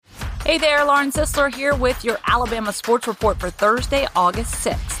Hey there, Lauren Sisler here with your Alabama Sports Report for Thursday, August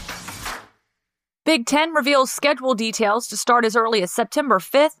 6th. Big Ten reveals schedule details to start as early as September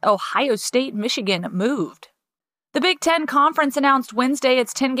 5th. Ohio State, Michigan moved. The Big Ten Conference announced Wednesday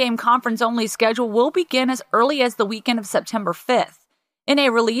its 10-game conference-only schedule will begin as early as the weekend of September 5th. In a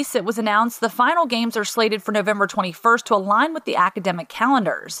release, it was announced the final games are slated for November 21st to align with the academic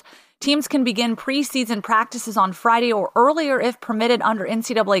calendars. Teams can begin preseason practices on Friday or earlier if permitted under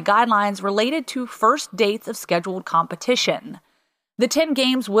NCAA guidelines related to first dates of scheduled competition. The 10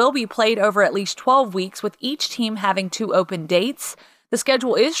 games will be played over at least 12 weeks, with each team having 2 open dates. The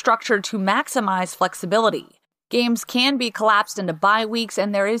schedule is structured to maximize flexibility. Games can be collapsed into bye weeks,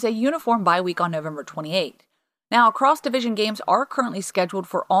 and there is a uniform bye week on November 28. Now, cross-division games are currently scheduled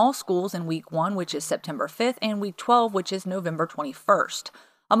for all schools in Week 1, which is September 5th, and Week 12, which is November 21st.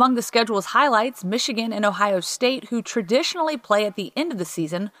 Among the schedule's highlights, Michigan and Ohio State, who traditionally play at the end of the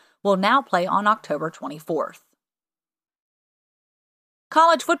season, will now play on October 24th.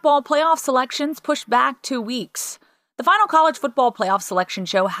 College football playoff selections pushed back 2 weeks. The final college football playoff selection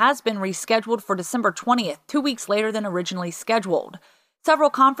show has been rescheduled for December 20th, 2 weeks later than originally scheduled.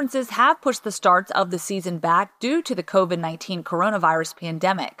 Several conferences have pushed the starts of the season back due to the COVID-19 coronavirus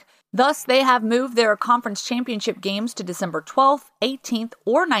pandemic. Thus, they have moved their conference championship games to December 12th, 18th,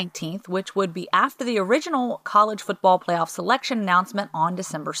 or 19th, which would be after the original college football playoff selection announcement on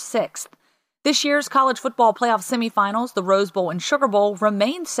December 6th. This year's college football playoff semifinals, the Rose Bowl and Sugar Bowl,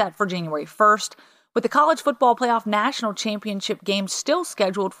 remain set for January 1st, with the college football playoff national championship game still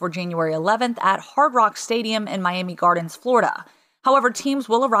scheduled for January 11th at Hard Rock Stadium in Miami Gardens, Florida. However, teams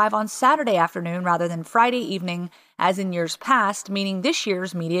will arrive on Saturday afternoon rather than Friday evening, as in years past, meaning this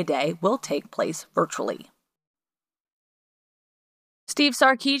year's Media Day will take place virtually. Steve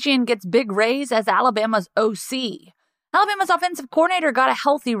Sarkisian gets big raise as Alabama's OC. Alabama's offensive coordinator got a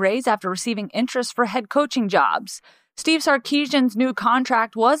healthy raise after receiving interest for head coaching jobs. Steve Sarkisian's new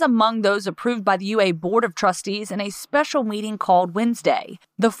contract was among those approved by the UA Board of Trustees in a special meeting called Wednesday.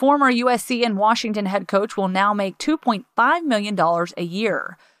 The former USC and Washington head coach will now make $2.5 million a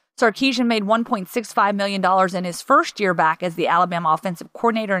year. Sarkisian made $1.65 million in his first year back as the Alabama offensive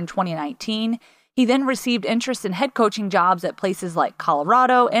coordinator in 2019. He then received interest in head coaching jobs at places like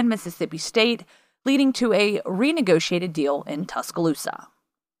Colorado and Mississippi State, leading to a renegotiated deal in Tuscaloosa.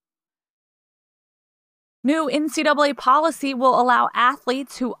 New NCAA policy will allow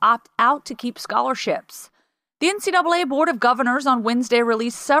athletes who opt out to keep scholarships. The NCAA Board of Governors on Wednesday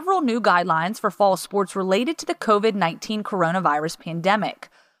released several new guidelines for fall sports related to the COVID-19 coronavirus pandemic.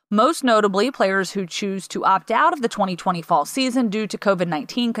 Most notably, players who choose to opt out of the 2020 fall season due to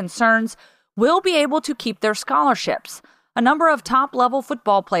COVID-19 concerns will be able to keep their scholarships. A number of top-level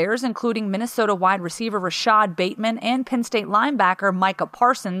football players, including Minnesota wide receiver Rashad Bateman and Penn State linebacker Micah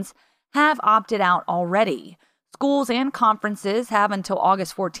Parsons, have opted out already. Schools and conferences have until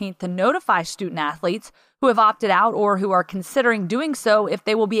August 14th to notify student athletes who have opted out or who are considering doing so if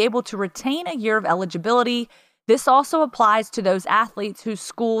they will be able to retain a year of eligibility. This also applies to those athletes whose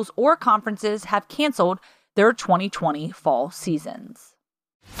schools or conferences have canceled their 2020 fall seasons.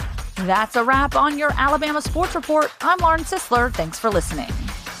 That's a wrap on your Alabama Sports Report. I'm Lauren Sisler. Thanks for listening.